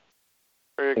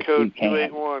 Area code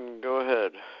 281, go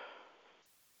ahead.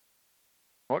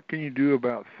 What can you do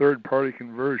about third-party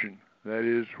conversion? That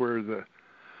is where the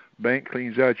bank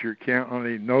cleans out your account on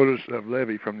a notice of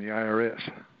levy from the IRS.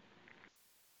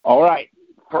 All right.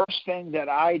 First thing that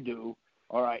I do,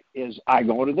 all right, is I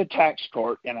go to the tax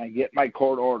court and I get my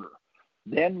court order.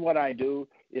 Then what I do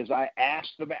is I ask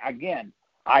the bank, again,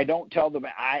 I don't tell the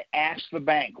bank, I ask the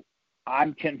bank,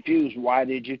 I'm confused, why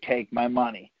did you take my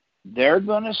money? They're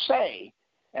going to say,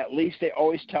 at least they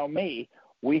always tell me,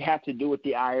 we have to do what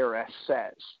the IRS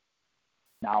says.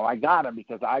 Now, I got them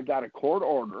because I got a court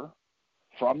order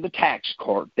from the tax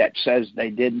court that says they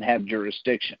didn't have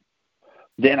jurisdiction.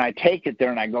 Then I take it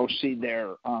there and I go see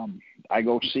their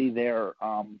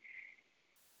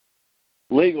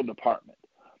legal department.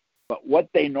 But what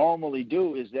they normally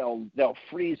do is they'll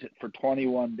freeze it for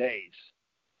 21 days.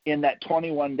 In that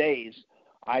 21 days,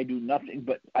 I do nothing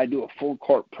but I do a full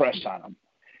court press on them.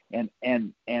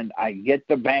 And I get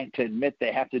the bank to admit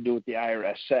they have to do what the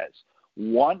IRS says.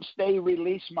 Once they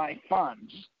release my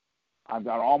funds, I've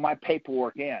got all my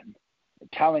paperwork in,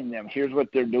 telling them, here's what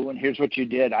they're doing, here's what you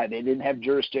did. They didn't have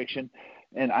jurisdiction.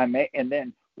 And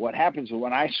then what happens is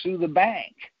when I sue the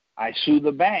bank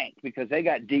because they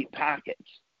got deep pockets.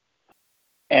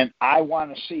 And I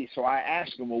want to see, so I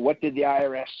ask them, well, what did the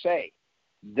IRS say?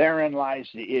 Therein lies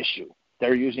the issue.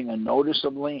 They're using a notice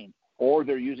of lien, or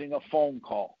they're using a phone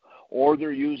call, or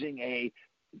they're using a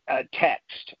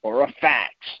text or a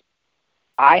fax.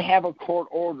 I have a court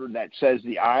order that says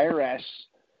the IRS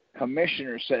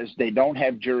commissioner says they don't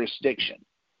have jurisdiction,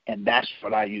 and that's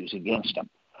what I use against them.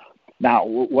 Now,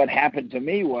 what happened to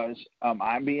me was,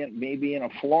 me being a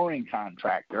flooring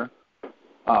contractor,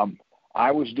 I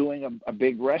was doing a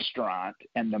big restaurant,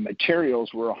 and the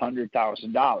materials were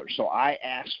 $100,000. So I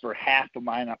asked for half of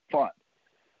mine up front.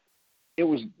 It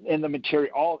was in the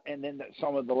material, and then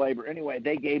some of the labor. Anyway,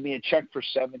 they gave me a check for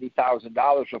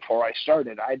 $70,000 before I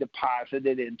started. I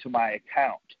deposited it into my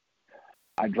account.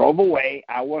 I drove away.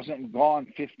 I wasn't gone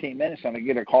 15 minutes, and I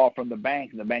get a call from the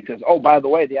bank, and the bank says, oh, by the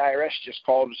way, the IRS just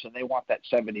called us, and they want that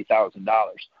 $70,000.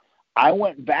 I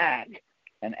went back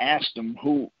and asked them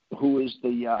who is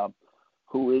the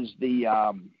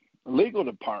legal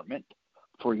department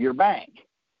for your bank.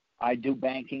 I do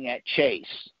banking at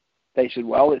Chase. They said,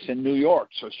 well, it's in New York.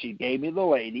 So she gave me the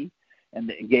lady, and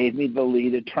they gave me the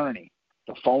lead attorney,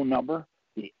 the phone number,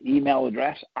 the email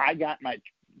address. I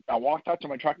walked out to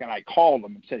my truck, and I called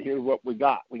them and said, here's what we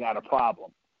got. We got a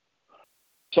problem.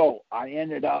 So I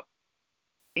ended up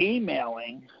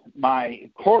emailing my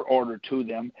court order to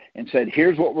them and said,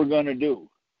 here's what we're going to do.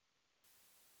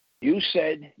 You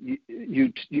said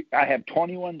I have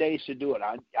 21 days to do it.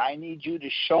 I need you to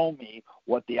show me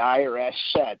what the IRS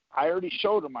said. I already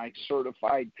showed them my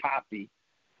certified copy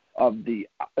of the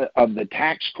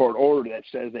tax court order that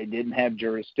says they didn't have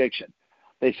jurisdiction.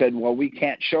 They said, well, we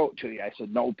can't show it to you. I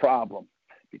said, no problem,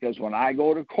 because when I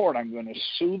go to court, I'm going to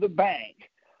sue the bank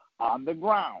on the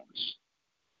grounds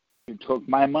you took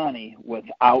my money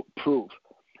without proof.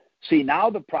 See, now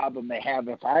the problem they have,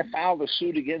 if I file the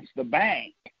suit against the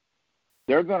bank,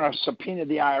 they're going to subpoena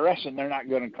the IRS, and they're not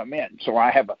going to come in. So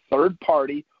I have a third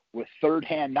party with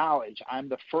third-hand knowledge. I'm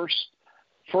the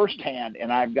first-hand,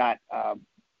 and I've got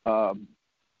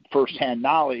first-hand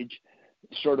knowledge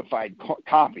certified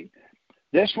copy.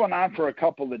 This went on for a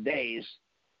couple of days.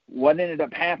 What ended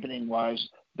up happening was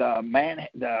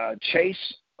the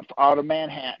Chase out of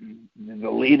Manhattan, the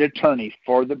lead attorney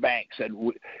for the bank, said,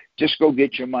 just go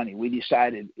get your money. We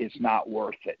decided it's not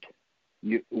worth it.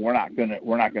 We're not going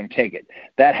to take it.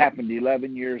 That happened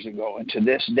 11 years ago, and to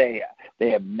this day,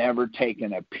 they have never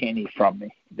taken a penny from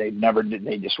me. They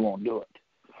just won't do it.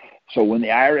 So when the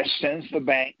IRS sends the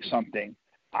bank something,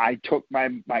 I took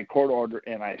my court order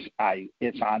and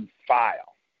it's on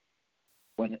file.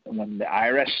 When the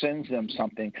IRS sends them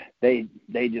something, they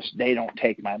don't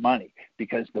take my money,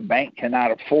 because the bank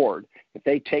cannot afford. If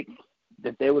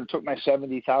they would have took my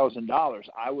 $70,000,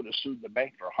 I would have sued the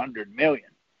bank for $100 million.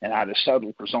 And I'd have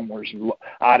settled for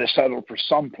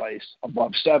someplace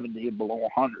above 70 and below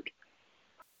 100.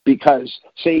 Because,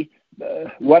 see,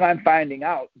 what I'm finding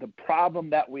out, the problem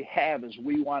that we have is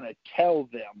we want to tell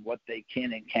them what they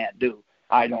can and can't do.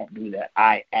 I don't do that.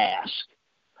 I ask.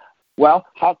 Well,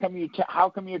 how come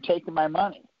you're taking my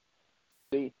money?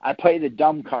 See, I play the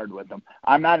dumb card with them.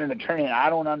 I'm not an attorney, and I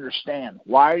don't understand.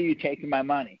 Why are you taking my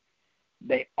money?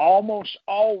 They almost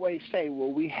always say,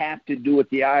 well, we have to do what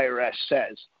the IRS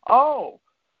says. Oh,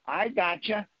 I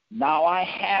gotcha. Now I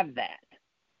have that.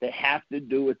 They have to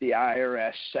do what the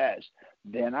IRS says.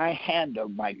 Then I hand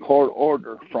them my court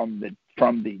order from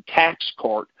the tax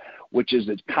court, which is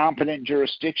a competent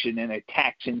jurisdiction in a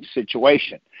taxing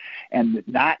situation. And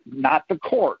not the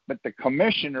court, but the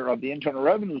commissioner of the Internal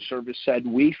Revenue Service said,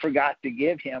 we forgot to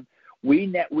give him,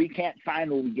 we can't find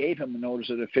where we gave him a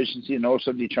notice of deficiency, a notice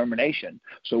of determination,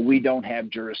 so we don't have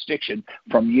jurisdiction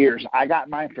from years. I got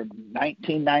mine from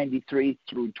 1993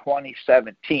 through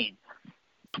 2017,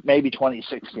 maybe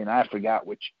 2016. I forgot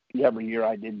every year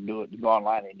I didn't do it. You go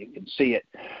online and you can see it.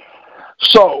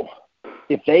 So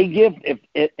if they give,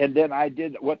 and then I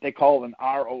did what they call an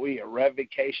ROE, a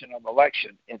revocation of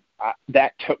election, and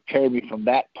that took care of me from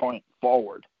that point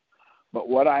forward. But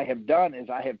what I have done is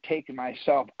I have taken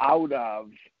myself out of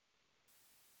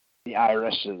the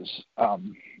IRS's.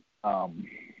 I'm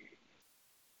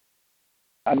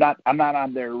not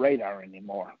on their radar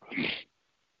anymore.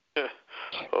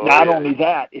 Not only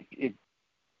that,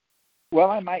 well,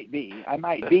 I might be,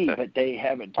 but they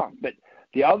haven't talked. But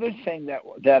the other thing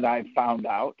that I found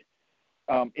out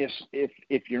is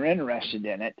if you're interested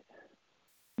in it,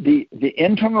 the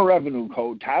Internal Revenue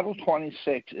Code, Title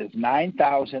 26, is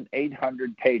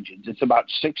 9,800 pages. It's about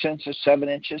 6 inches, 7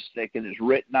 inches thick, and it's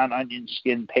written on onion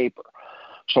skin paper.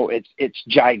 So it's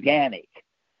gigantic.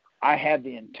 I have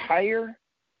the entire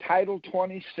Title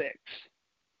 26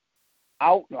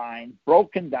 outline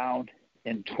broken down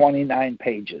in 29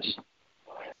 pages.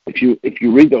 If you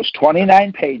read those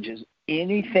 29 pages,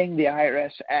 anything the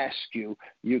IRS asks you,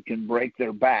 you can break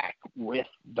their back with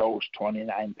those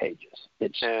 29 pages.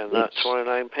 That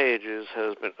 29 pages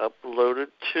has been uploaded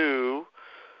to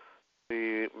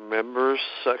the members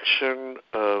section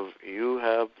of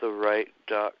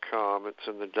youhavethe.right.com. It's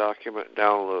in the document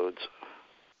downloads.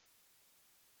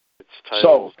 It's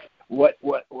titled. So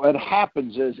what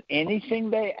happens is anything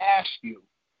they ask you,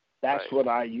 that's what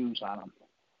I use on them.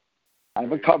 I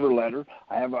have a cover letter.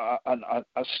 I have a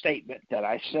statement that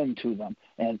I send to them,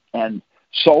 and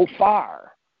so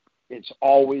far, it's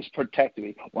always protected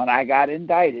me. When I got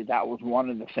indicted, that was one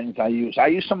of the things I used. I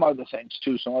used some other things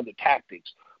too, some other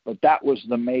tactics, but that was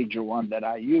the major one that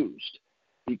I used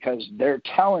because they're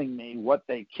telling me what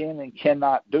they can and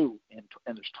cannot do, and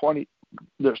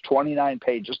there's 29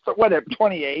 pages, whatever,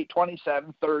 28,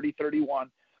 27, 30,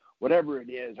 31. Whatever it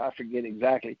is, I forget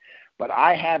exactly, but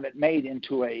I have it made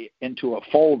into a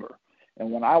folder.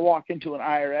 And when I walk into an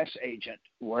IRS agent,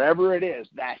 wherever it is,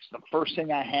 that's the first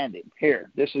thing I hand him. Here,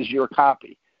 this is your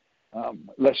copy.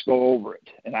 Let's go over it.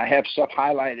 And I have stuff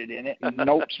highlighted in it and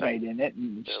notes made in it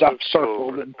and stuff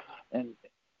circled and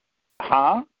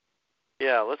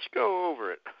Yeah, let's go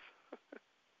over it.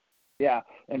 Yeah,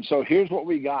 and so here's what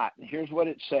we got. Here's what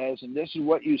it says, and this is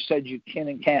what you said you can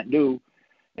and can't do.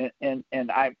 And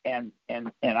I'm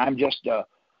just a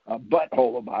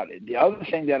butthole about it. The other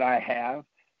thing that I have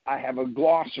a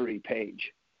glossary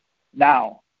page.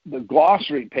 Now, the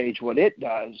glossary page, what it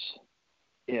does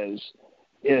is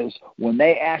when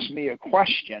they ask me a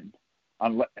question,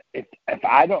 if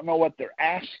I don't know what they're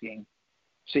asking,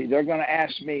 see, they're going to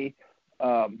ask me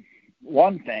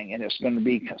one thing, and it's going to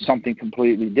be something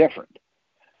completely different.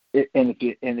 And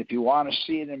if you want to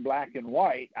see it in black and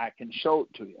white, I can show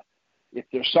it to you. If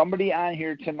there's somebody on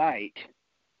here tonight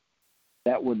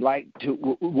that wouldn't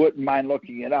mind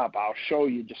looking it up, I'll show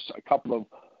you just a couple of.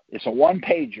 It's a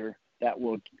one-pager that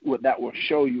will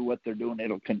show you what they're doing.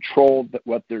 It'll control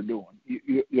what they're doing.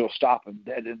 You'll stop them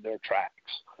dead in their tracks.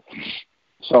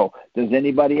 So, does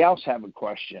anybody else have a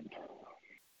question?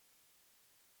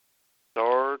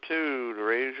 Star 2 to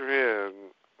raise your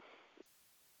hand.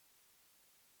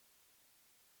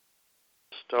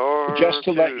 Star just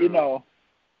to 2. let you know.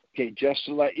 Okay, just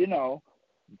to let you know,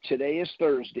 today is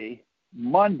Thursday.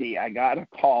 Monday, I got a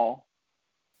call,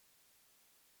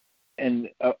 and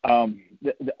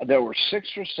there were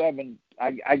 6 or 7.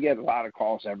 I get a lot of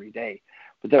calls every day,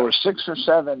 but there were 6 or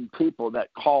 7 people that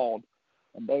called,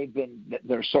 and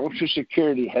their Social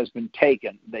Security has been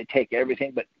taken. They take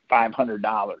everything but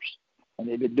 $500, and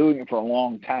they've been doing it for a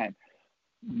long time.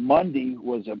 Monday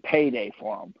was a payday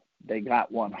for them. They got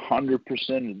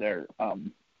 100% of their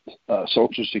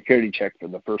Social Security check for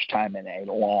the first time in a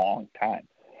long time.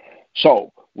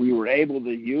 So we were able to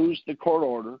use the court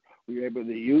order. We were able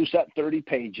to use that 30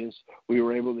 pages. We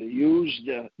were able to use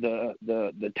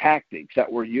the tactics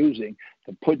that we're using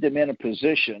to put them in a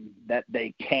position that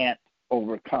they can't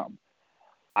overcome.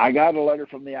 I got a letter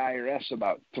from the IRS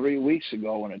about 3 weeks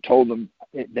ago, and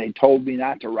they told me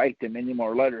not to write them any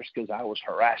more letters because I was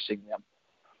harassing them.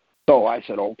 So I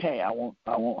said, okay, I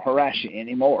won't harass you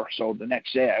anymore. So the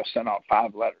next day I sent out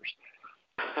 5 letters.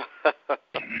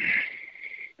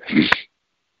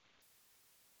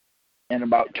 And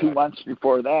about 2 months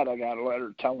before that, I got a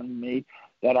letter telling me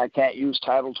that I can't use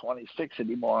Title 26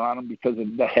 anymore on them because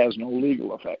it has no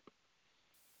legal effect.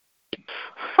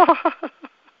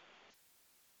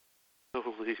 No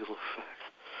legal effect.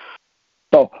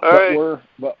 So,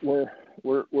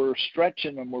 we're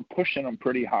stretching them, we're pushing them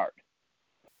pretty hard.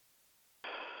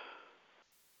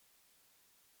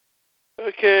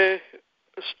 Okay,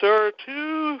 star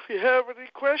 2 if you have any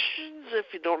questions. If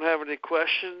you don't have any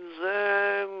questions,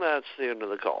 then that's the end of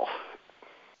the call.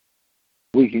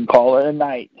 We can call it a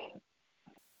night.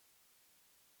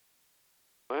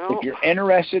 Well, if you're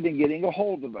interested in getting a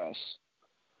hold of us,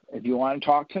 if you want to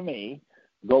talk to me,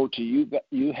 go to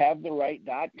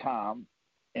youhavetheright.com,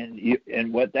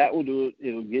 and what that will do,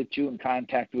 it'll get you in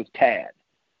contact with Tad.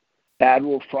 Tad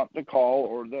will front the call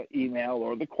or the email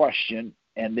or the question,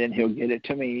 and then he'll get it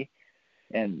to me.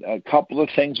 And a couple of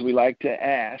things we like to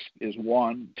ask is,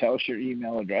 one, tell us your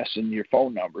email address and your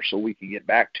phone number so we can get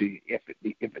back to you if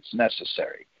it's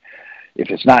necessary. If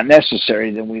it's not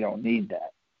necessary, then we don't need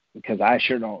that, because I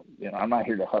sure don't, I'm not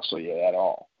here to hustle you at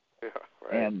all. Yeah,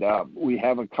 right. And we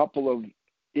have a couple of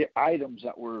items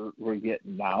that we're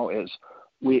getting now is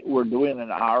we're doing an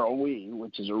ROE,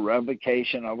 which is a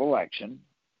revocation of election,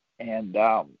 and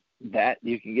that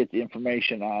you can get the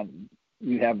information on.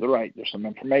 You have the right. There's some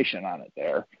information on it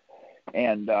there.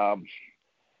 And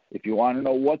if you want to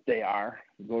know what they are,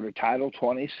 go to Title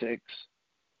 26,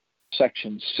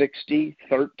 Section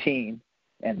 6013,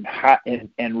 and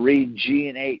read G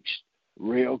and H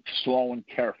real slow and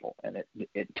careful, and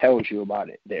it tells you about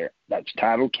it there. That's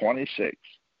Title 26,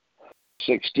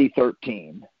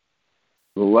 6013,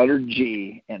 the letter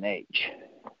G and H.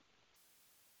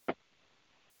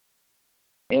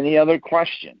 Any other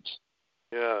questions?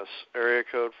 Yes, area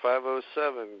code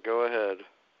 507. Go ahead.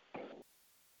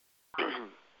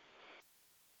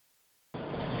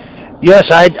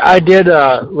 Yes, I did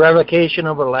a revocation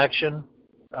of election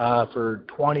for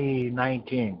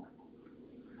 2019.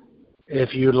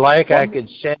 If you'd like, I could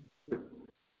send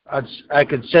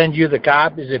you the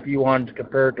copies if you wanted to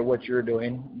compare it to what you're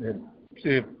doing.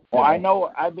 Well, I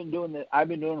know I've been doing it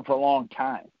for a long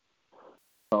time.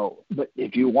 So, but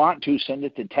if you want to send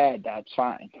it to Tad, that's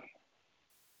fine.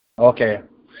 Okay,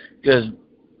 because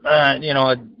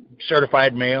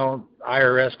certified mail,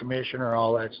 IRS commissioner,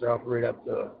 all that stuff, right up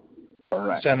the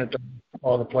Senate,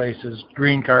 all the places,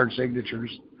 green card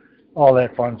signatures, all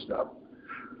that fun stuff.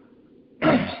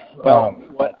 Well,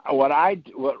 what I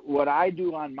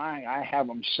do on mine, I have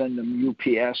them send them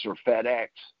UPS or FedEx.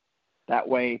 That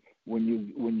way, when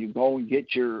you go and you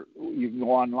can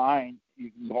go online. You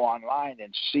can go online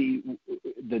and see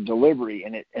the delivery,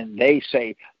 and they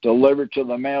say delivered to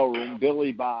the mailroom,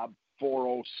 Billy Bob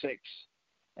 406,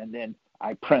 and then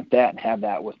I print that and have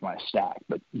that with my stack.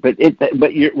 But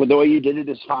the way you did it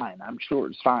is fine. I'm sure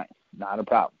it's fine, not a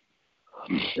problem.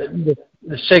 The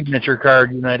signature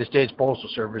card, United States Postal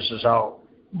Service, is how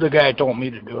the guy told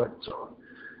me to do it. So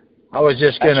I was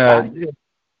just gonna,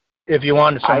 if you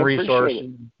wanted some resources.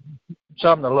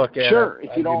 Something to look at. Sure.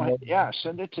 If you don't,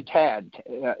 send it to Tad.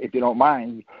 If you don't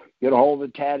mind, get a hold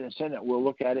of Tad and send it. We'll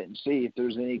look at it and see if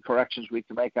there's any corrections we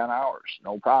can make on ours.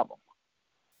 No problem.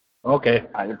 Okay.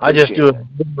 I just do a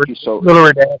little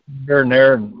redaction here and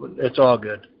there, and it's all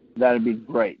good. That'd be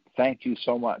great. Thank you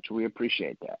so much. We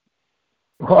appreciate that.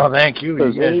 Well, thank you.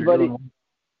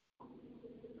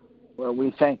 Well,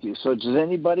 we thank you. So does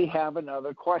anybody have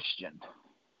another question?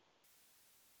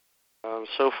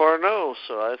 So far, no.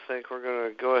 So I think we're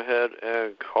going to go ahead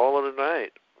and call it a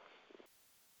night.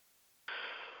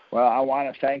 Well, I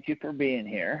want to thank you for being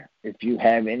here. If you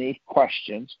have any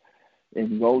questions,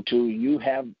 then go to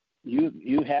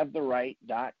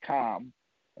youhavetheright.com,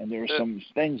 and there's some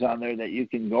things on there that you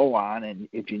can go on. And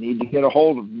if you need to get a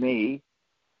hold of me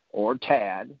or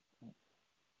Tad,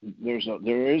 there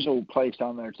is a place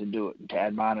on there to do it.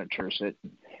 Tad monitors it.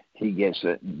 He gets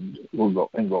it, and we'll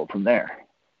go from there.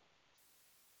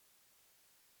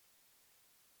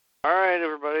 All right,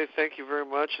 everybody. Thank you very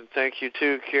much, and thank you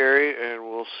too, Cary, and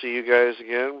we'll see you guys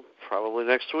again probably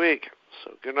next week.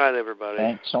 So good night, everybody.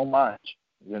 Thanks so much.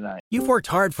 Good night. You've worked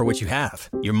hard for what you have.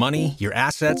 Your money, your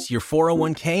assets, your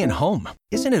 401k, and home.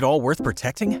 Isn't it all worth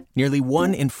protecting? Nearly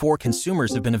 1 in 4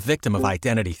 consumers have been a victim of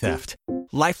identity theft.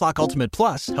 LifeLock Ultimate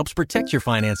Plus helps protect your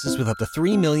finances with up to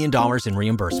 $3 million in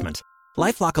reimbursement.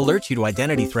 LifeLock alerts you to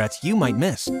identity threats you might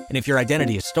miss. And if your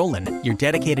identity is stolen, your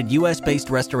dedicated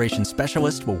U.S.-based restoration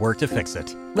specialist will work to fix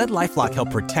it. Let LifeLock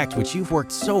help protect what you've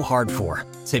worked so hard for.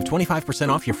 Save 25%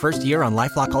 off your first year on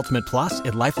LifeLock Ultimate Plus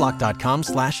at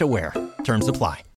LifeLock.com/aware. Terms apply.